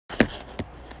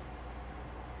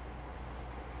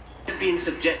been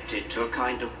subjected to a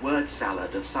kind of word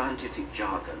salad of scientific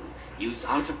jargon used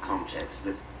out of context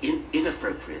with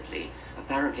inappropriately,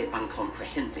 apparently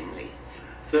uncomprehendingly.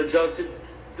 So, Dr.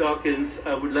 Dawkins,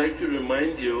 I would like to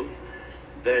remind you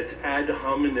that ad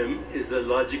hominem is a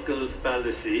logical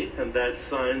fallacy, and that's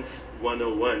Science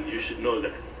 101. You should know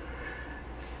that.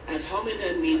 Ad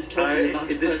hominem means talking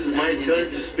about a this person is my as an turn to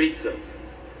individual. speak, sir.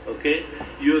 Okay?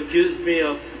 You accused me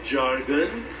of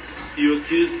jargon. You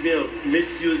accused me of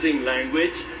misusing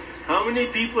language. How many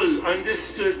people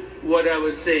understood what I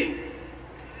was saying?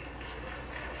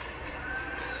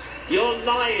 You're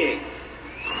lying.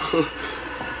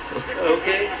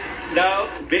 Okay? Now,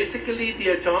 basically, the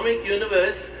atomic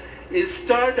universe is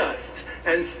stardust,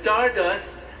 and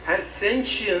stardust has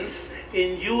sentience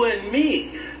in you and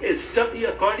me.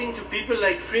 According to people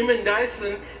like Freeman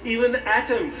Dyson, even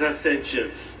atoms have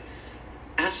sentience.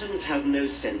 Atoms have no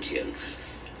sentience.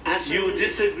 Atoms, You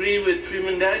disagree with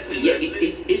Freeman Dyson? yeah,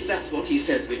 if that's what he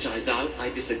says, which I doubt, I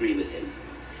disagree with him.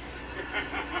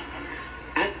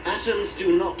 Atoms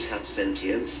do not have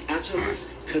sentience. Atoms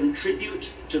contribute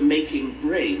to making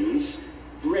brains.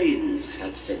 Brains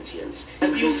have sentience.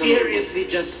 Have you seriously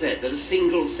just said that a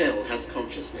single cell has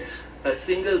consciousness? A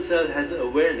single cell has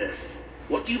awareness.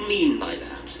 What do you mean by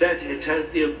that? That it has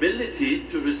the ability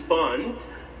to respond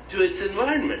to its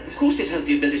environment. Of course it has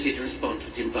the ability to respond to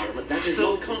its environment. That is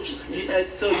not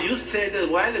consciousness. So you said a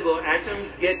while ago,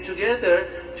 atoms get together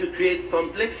to create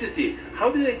complexity.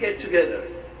 How do they get together?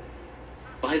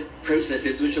 By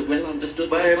processes which are well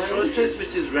understood By by a biologists. process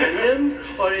which is random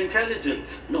or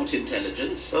intelligent? Not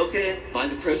intelligence. Okay. By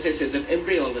the processes of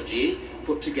embryology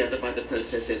put together by the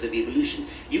processes of evolution.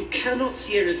 You cannot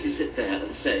seriously sit there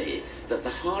and say that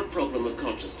the hard problem of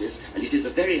consciousness, and it is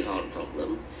a very hard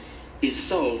problem, is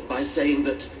solved by saying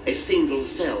that a single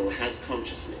cell has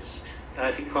consciousness.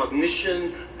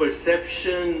 Cognition,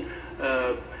 perception,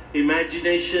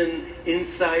 imagination,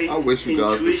 insight, I wish you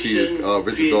guys could see this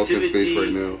Richard Dawkins face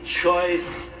right now.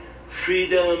 Choice,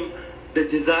 freedom, the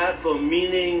desire for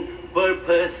meaning,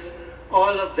 purpose,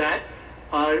 all of that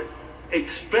are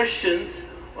expressions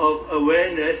of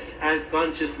awareness as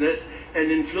consciousness and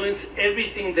influence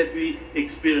everything that we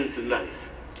experience in life.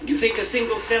 You think a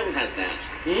single cell has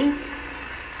that?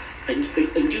 And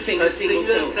you think A a single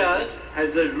cell cell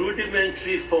has a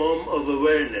rudimentary form of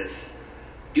awareness.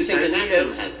 Do you think And an we atom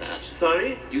have- has that?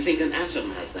 Sorry? Do you think an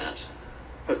atom has that?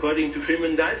 According to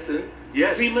Freeman Dyson,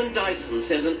 yes. Freeman Dyson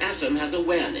says an atom has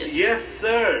awareness. Yes,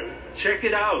 sir. Check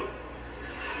it out.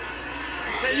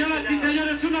 Señoras y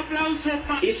señores, un aplauso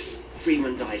para... If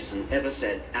Freeman Dyson ever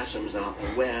said atoms are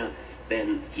aware,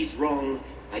 then he's wrong.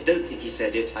 I don't think he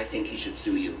said it. I think he should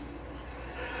sue you.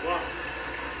 Wow.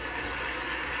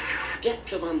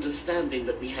 Depth of understanding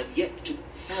that we have yet to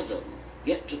fathom,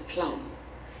 yet to plumb,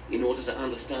 in order to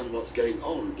understand what's going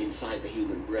on inside the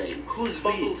human brain. Who's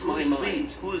we? boggles my Who's mind.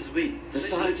 we? Who's we? The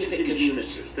scientific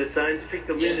community. The scientific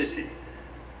community.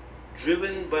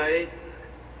 Driven by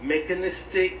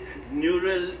mechanistic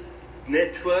neural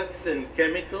networks and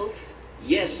chemicals.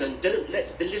 Yes, and don't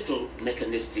let's belittle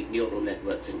mechanistic neural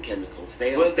networks and chemicals.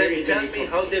 They are Well, very, then tell very me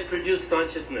how complicated. they produce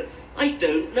consciousness. I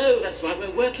don't know. That's why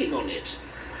we're working on it.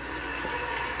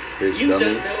 Big You dummy.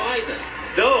 don't know either.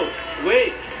 No,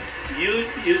 wait.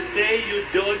 You say you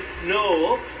don't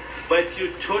know, but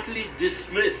you totally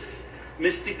dismiss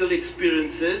mystical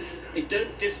experiences. I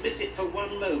don't dismiss it for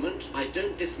one moment. I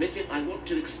don't dismiss it. I want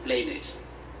to explain it.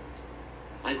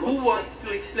 Who wants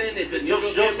to explain it? A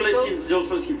Just neurochemical?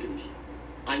 let him finish.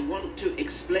 I want to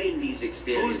explain these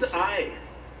experiences. Who's I?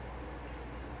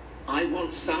 I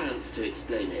want science to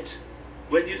explain it.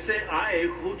 When you say I,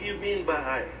 who do you mean by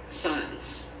I?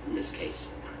 Science, in this case.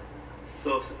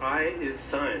 So I is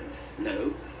science.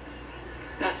 No.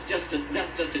 That's just a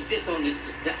dishonest.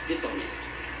 That's dishonest.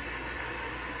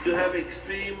 You have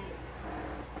extreme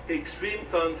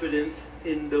confidence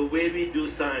in the way we do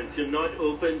science. You're not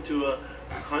open to a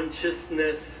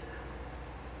consciousness-driven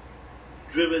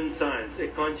science, a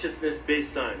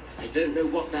consciousness-based science, I don't know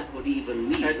what that would even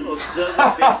mean. an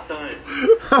observer-based science.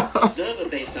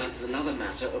 Observer-based science is another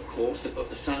matter, of course.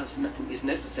 But science is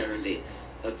necessarily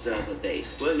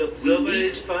observer-based. Well, observer We need-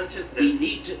 is consciousness. We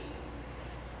need to.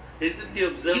 Isn't the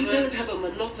observer? You don't have a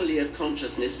monopoly of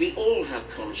consciousness. We all have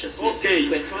consciousness. Okay.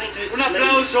 We're trying to Un explain.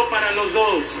 aplauso para los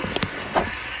dos.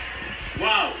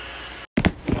 Wow.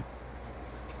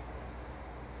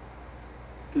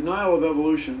 Denial of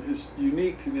evolution is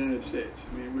unique to the United States.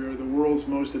 I mean, we are the world's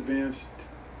most advanced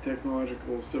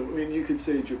technological, so, I mean, you could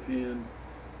say Japan,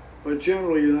 but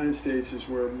generally the United States is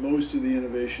where most of the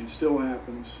innovation still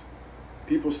happens.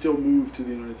 People still move to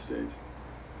the United States.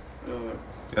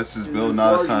 That's just and Bill that's Nye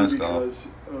largely Science Scholar. because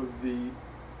of the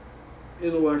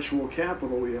intellectual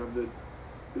capital we have, the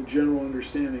general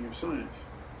understanding of science.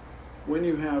 When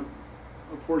you have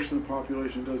a portion of the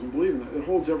population that doesn't believe in that, it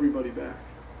holds everybody back,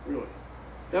 really.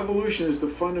 Evolution is the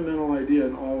fundamental idea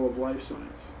in all of life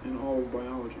science, in all of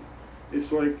biology.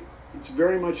 It's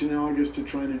very much analogous to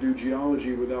trying to do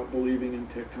geology without believing in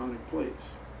tectonic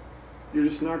plates. You're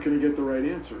just not going to get the right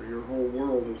answer. Your whole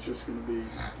world is just going to be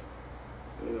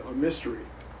a mystery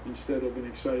instead of an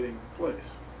exciting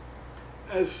place.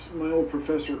 As my old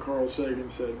professor Carl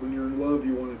Sagan said, when you're in love,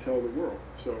 you want to tell the world.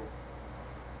 So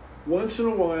once in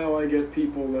a while I get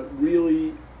people that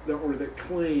that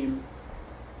claim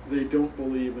they don't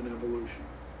believe in evolution.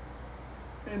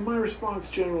 And my response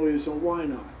generally is, why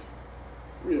not?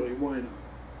 Really, why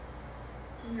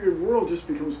not? Your world just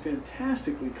becomes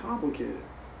fantastically complicated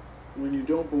when you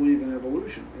don't believe in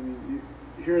evolution. I mean,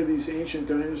 you hear these ancient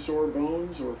dinosaur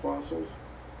bones or fossils.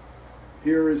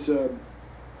 Here is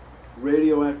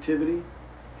radioactivity.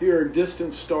 Here are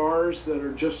distant stars that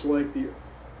are just like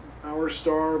our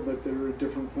star, but that are at a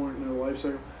different point in their life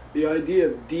cycle. The idea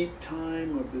of deep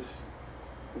time, of this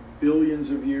billions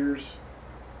of years,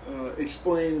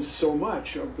 explains so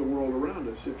much of the world around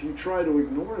us. If you try to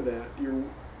ignore that, your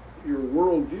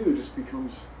worldview just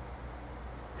becomes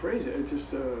crazy. It's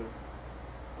just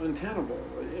untenable,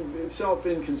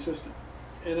 self-inconsistent.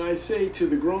 And I say to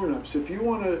the grown-ups, if you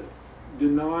want to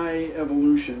deny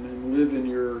evolution and live in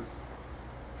your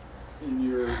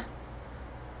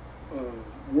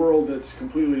world that's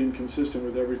completely inconsistent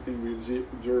with everything we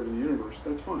observe in the universe,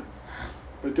 that's fine.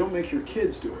 But don't make your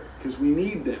kids do it, because we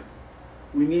need them.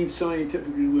 We need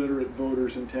scientifically literate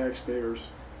voters and taxpayers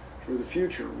for the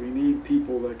future. We need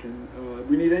people that can,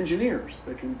 we need engineers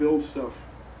that can build stuff,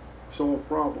 solve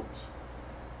problems.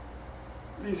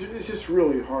 It's just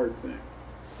really a hard thing.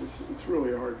 It's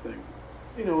really a hard thing.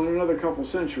 You know, in another couple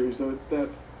centuries, that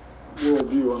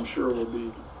worldview, I'm sure,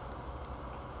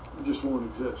 it just won't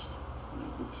exist.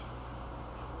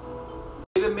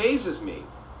 It amazes me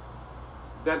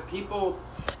that people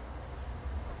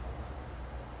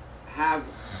have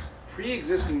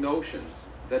pre-existing notions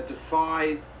that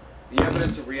defy the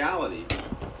evidence of reality,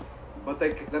 but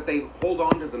that they hold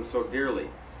on to them so dearly.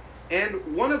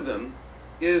 And one of them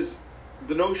is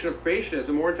the notion of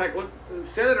creationism, or in fact, look,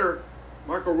 Senator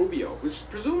Marco Rubio, who's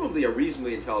presumably a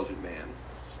reasonably intelligent man,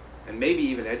 and maybe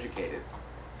even educated,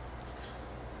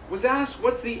 was asked,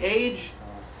 what's the age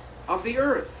of the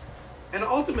Earth? And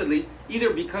ultimately,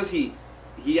 either because he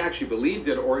actually believed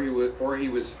it, or he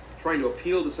was trying to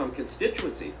appeal to some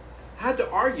constituency, had to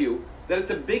argue that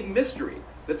it's a big mystery,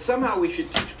 that somehow we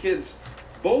should teach kids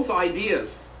both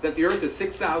ideas that the Earth is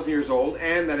 6,000 years old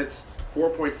and that it's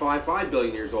 4.55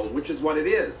 billion years old, which is what it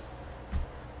is.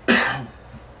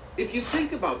 If you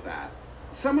think about that,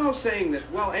 somehow saying that,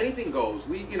 well, anything goes,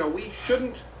 we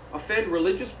shouldn't offend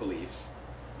religious beliefs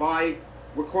by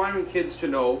requiring kids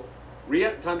to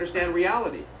understand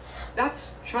reality.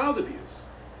 That's child abuse.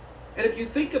 And if you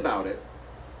think about it,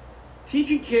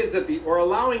 teaching kids or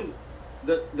allowing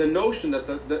the notion that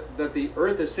the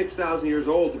Earth is 6,000 years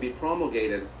old to be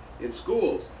promulgated in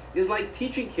schools is like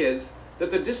teaching kids that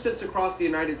the distance across the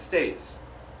United States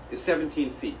is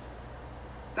 17 feet.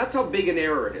 That's how big an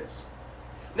error it is.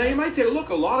 Now you might say, look,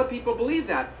 a lot of people believe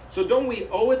that, so don't we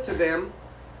owe it to them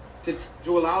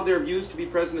to allow their views to be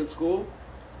present in school?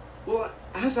 Well,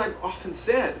 as I've often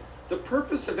said, the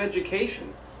purpose of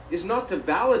education is not to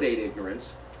validate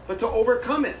ignorance, but to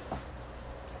overcome it.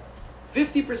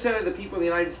 50% of the people in the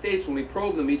United States, when we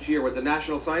probe them each year with the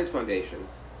National Science Foundation,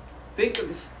 think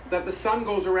that the sun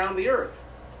goes around the Earth,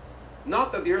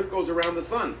 not that the Earth goes around the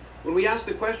sun. When we ask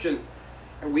the question,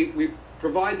 and we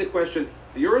provide the question,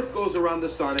 the Earth goes around the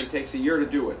sun and takes a year to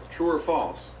do it, true or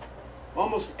false?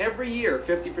 Almost every year,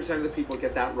 50% of the people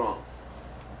get that wrong.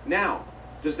 Now,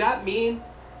 does that mean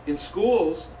in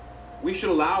schools we should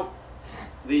allow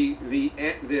the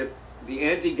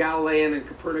anti-Galilean and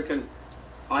Copernican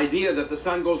idea that the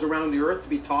sun goes around the Earth to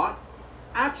be taught?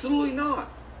 Absolutely not.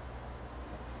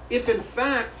 If in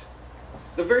fact,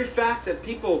 the very fact that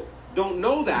people don't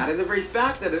know that, and the very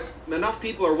fact that enough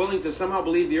people are willing to somehow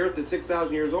believe the Earth is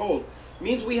 6,000 years old,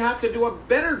 means we have to do a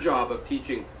better job of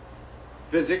teaching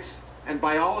physics and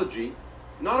biology,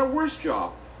 not a worse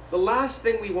job. The last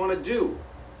thing we want to do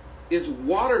is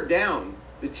water down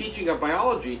the teaching of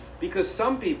biology because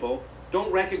some people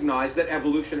don't recognize that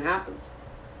evolution happened.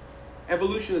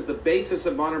 Evolution is the basis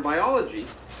of modern biology,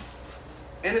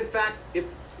 and in fact,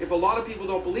 if a lot of people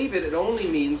don't believe it, it only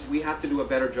means we have to do a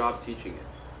better job teaching it.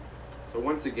 So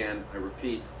once again, I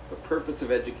repeat, the purpose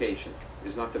of education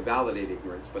is not to validate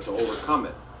ignorance, but to overcome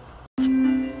it.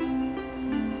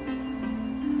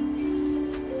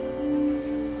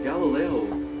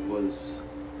 was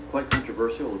quite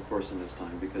controversial, of course, in his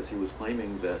time, because he was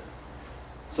claiming that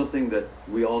something that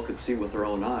we all could see with our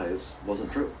own eyes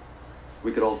wasn't true.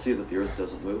 We could all see that the Earth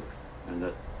doesn't move, and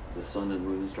that the sun and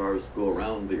moon and stars go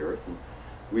around the Earth, and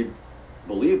we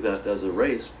believed that as a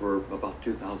race for about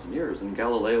 2,000 years. And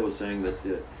Galileo was saying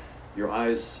that your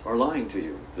eyes are lying to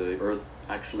you. The Earth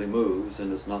actually moves,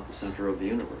 and it's not the center of the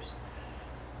universe.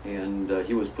 And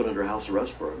he was put under house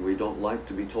arrest for it. We don't like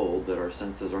to be told that our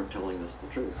senses aren't telling us the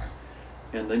truth.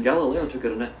 And then Galileo took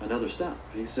it another step.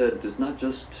 He said it's not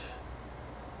just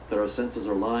that our senses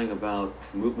are lying about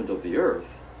movement of the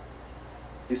Earth.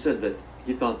 He said that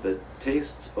he thought that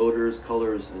tastes, odors,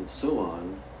 colors, and so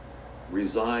on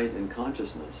reside in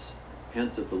consciousness.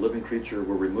 Hence, if the living creature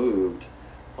were removed,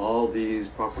 all these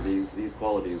properties, these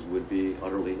qualities would be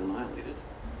utterly annihilated.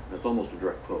 That's almost a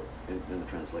direct quote in the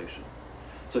translation.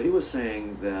 So he was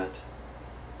saying that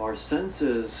our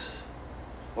senses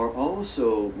are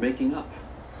also making up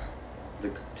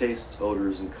the tastes,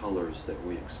 odors, and colors that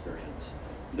we experience.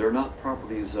 They're not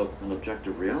properties of an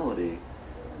objective reality.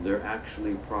 They're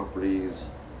actually properties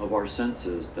of our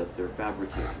senses that they're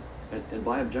fabricating. And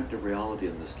by objective reality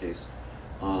in this case,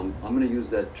 I'm going to use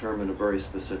that term in a very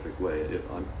specific way.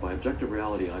 By objective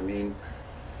reality, I mean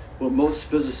what most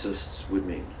physicists would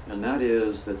mean, and that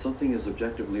is that something is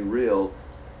objectively real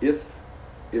if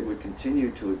it would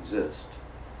continue to exist,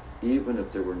 even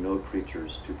if there were no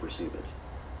creatures to perceive it.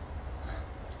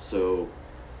 So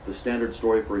the standard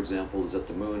story, for example, is that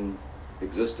the moon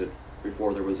existed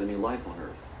before there was any life on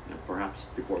Earth, and perhaps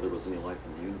before there was any life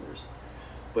in the universe,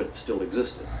 but it still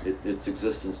existed. Its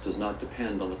existence does not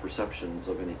depend on the perceptions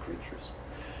of any creatures.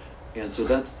 And so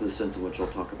that's the sense in which I'll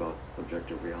talk about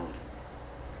objective reality.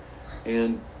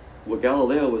 And what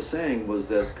Galileo was saying was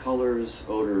that colors,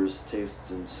 odors,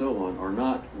 tastes, and so on are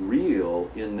not real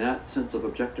in that sense of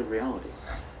objective reality.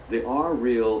 They are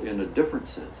real in a different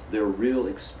sense. They're real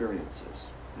experiences.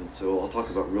 And so I'll talk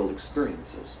about real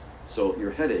experiences. So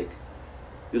your headache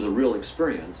is a real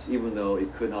experience, even though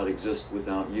it could not exist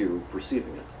without you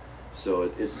perceiving it.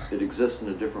 So it exists in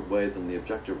a different way than the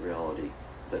objective reality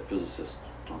that physicists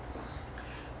talk about.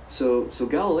 So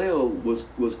Galileo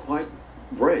was quite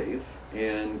brave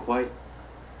and quite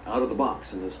out of the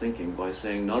box in his thinking by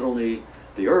saying not only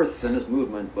the Earth and its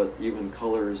movement, but even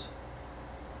colors,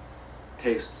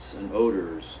 tastes, and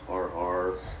odors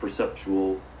are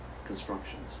perceptual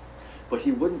constructions. But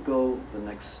he wouldn't go the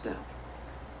next step.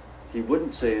 He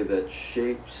wouldn't say that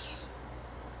shapes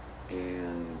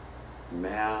and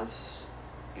mass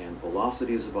and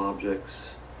velocities of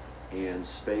objects and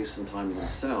space and time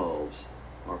themselves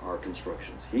are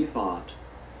constructions. He thought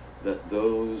that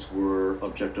those were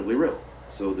objectively real.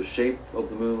 So the shape of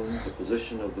the moon, the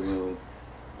position of the moon,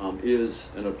 is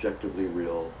an objectively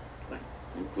real thing,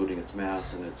 including its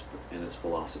mass and its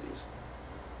velocities.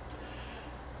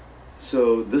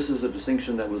 So this is a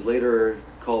distinction that was later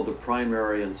called the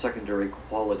primary and secondary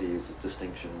qualities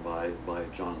distinction by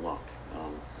John Locke.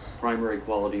 Primary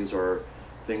qualities are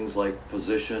things like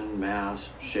position, mass,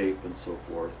 shape, and so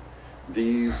forth.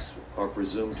 These are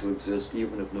presumed to exist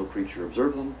even if no creature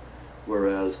observes them,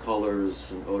 whereas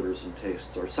colors and odors and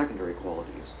tastes are secondary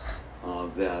qualities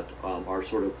that are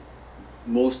sort of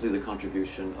mostly the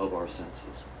contribution of our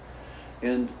senses.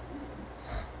 And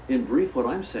in brief, what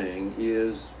I'm saying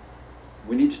is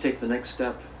we need to take the next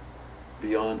step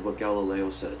beyond what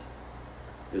Galileo said.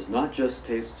 It's not just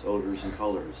tastes, odors, and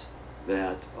colors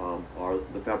that are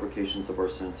the fabrications of our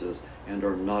senses and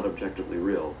are not objectively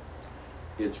real.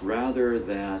 It's rather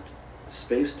that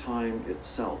space-time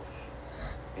itself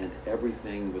and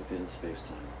everything within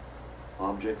space-time,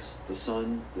 objects, the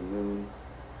sun, the moon,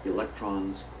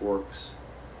 electrons, quarks,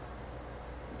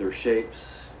 their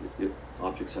shapes, if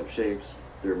objects have shapes,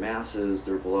 their masses,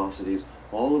 their velocities,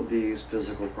 all of these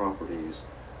physical properties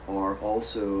are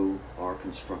also our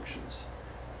constructions.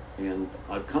 And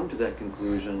I've come to that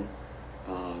conclusion.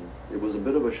 It was a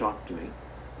bit of a shock to me.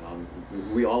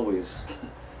 We always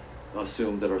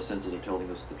assume that our senses are telling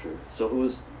us the truth. So it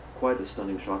was quite a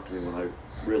stunning shock to me when I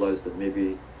realized that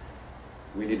maybe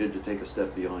we needed to take a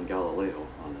step beyond Galileo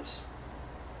on this.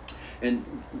 And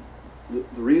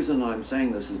the reason I'm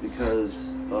saying this is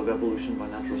because of evolution by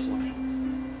natural selection.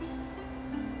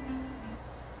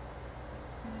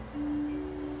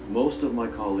 Most of my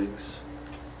colleagues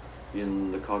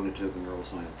in the cognitive and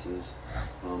neurosciences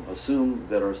assume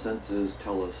that our senses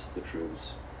tell us the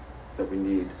truths that we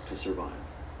need to survive,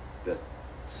 that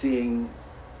seeing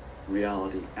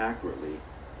reality accurately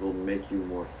will make you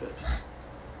more fit.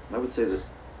 And I would say that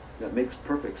that makes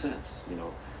perfect sense. You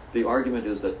know, the argument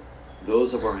is that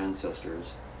those of our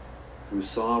ancestors who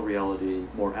saw reality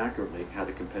more accurately had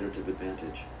a competitive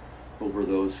advantage. over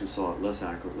those who saw it less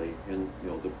accurately in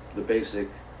the basic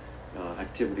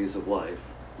activities of life,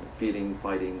 like feeding,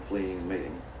 fighting, fleeing, and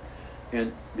mating.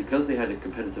 And because they had a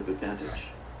competitive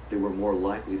advantage, they were more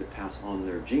likely to pass on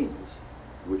their genes,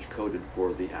 which coded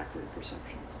for the accurate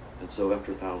perceptions. And so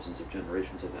after thousands of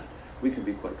generations of that, we can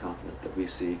be quite confident that we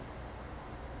see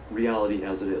reality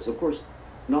as it is. Of course,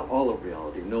 not all of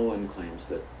reality. No one claims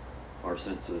that our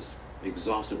senses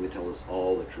exhaustively tell us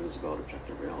all the truths about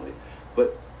objective reality.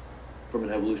 But from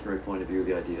an evolutionary point of view,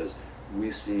 the idea is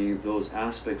we see those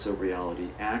aspects of reality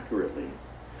accurately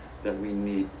that we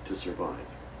need to survive.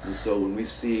 And so when we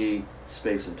see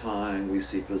space and time, we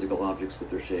see physical objects with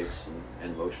their shapes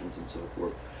and motions and so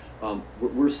forth,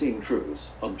 we're seeing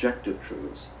truths, objective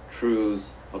truths,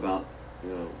 truths about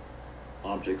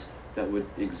objects that would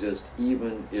exist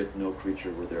even if no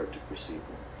creature were there to perceive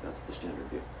them. That's the standard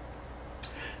view.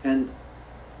 And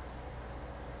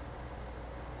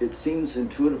it seems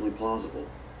intuitively plausible.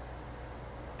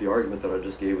 The argument that I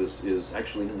just gave is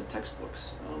actually in the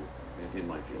textbooks in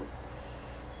my field.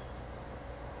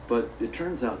 But it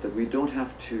turns out that we don't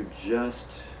have to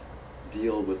just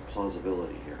deal with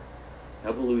plausibility here.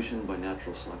 Evolution by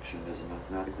natural selection is a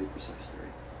mathematically precise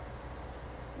theory.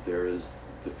 There is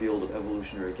the field of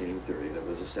evolutionary game theory that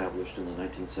was established in the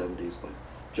 1970s by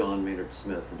John Maynard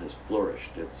Smith and has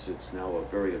flourished. It's now a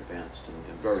very advanced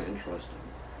and very interesting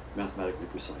mathematically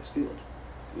precise field.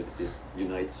 It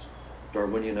unites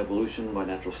Darwinian evolution by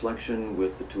natural selection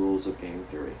with the tools of game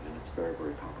theory, and it's very,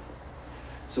 very powerful.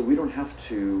 So we don't have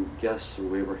to guess or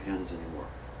wave our hands anymore.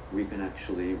 We can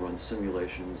actually run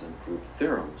simulations and prove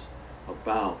theorems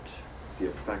about the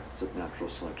effects of natural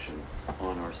selection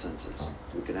on our senses.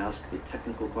 We can ask a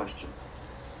technical question.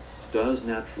 Does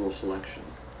natural selection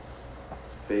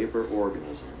favor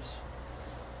organisms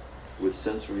with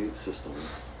sensory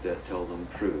systems that tell them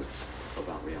truths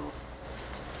about reality,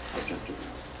 objective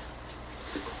reality?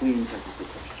 It's a clean technical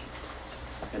question.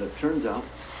 And it turns out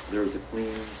there's a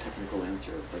clean technical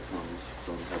answer that comes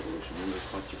from evolution, and it's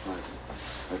quite surprising.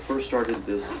 I first started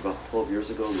this about 12 years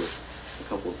ago with a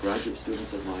couple of graduate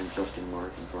students of mine, Justin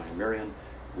Mark and Brian Marion.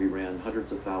 We ran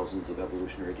hundreds of thousands of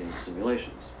evolutionary game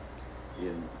simulations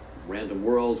in random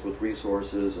worlds with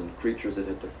resources and creatures that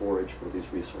had to forage for these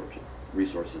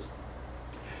resources.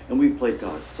 And we played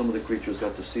God. Some of the creatures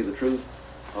got to see the truth,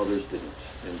 others didn't.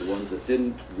 And the ones that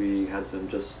didn't, we had them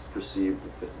just perceive the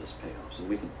fitness payoffs. And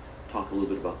we can talk a little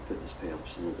bit about fitness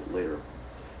payoffs a little bit later.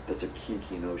 That's a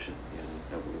key notion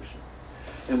in evolution.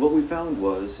 And what we found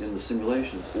was, in the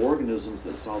simulations, organisms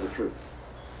that saw the truth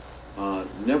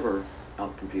never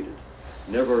outcompeted,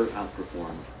 never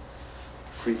outperformed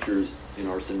creatures in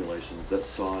our simulations that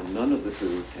saw none of the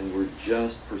truth and were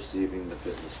just perceiving the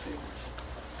fitness payoffs.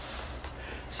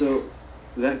 So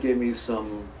that gave me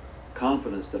some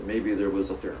confidence that maybe there was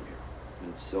a theorem here.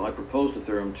 And so I proposed a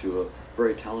theorem to a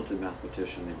very talented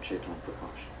mathematician named Chetan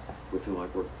Prakash, with whom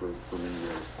I've worked for many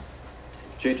years.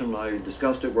 Chetan and I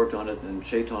discussed it, worked on it, and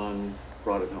Chetan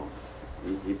brought it home.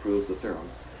 He proved the theorem.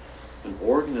 An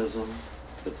organism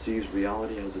that sees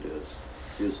reality as it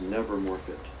is never more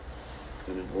fit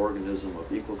than an organism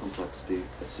of equal complexity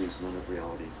that sees none of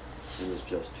reality and is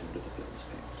just tuned to the fitness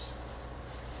payoffs.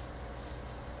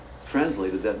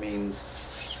 Translated, that means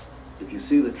if you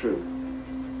see the truth,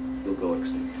 you'll go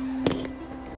extinct.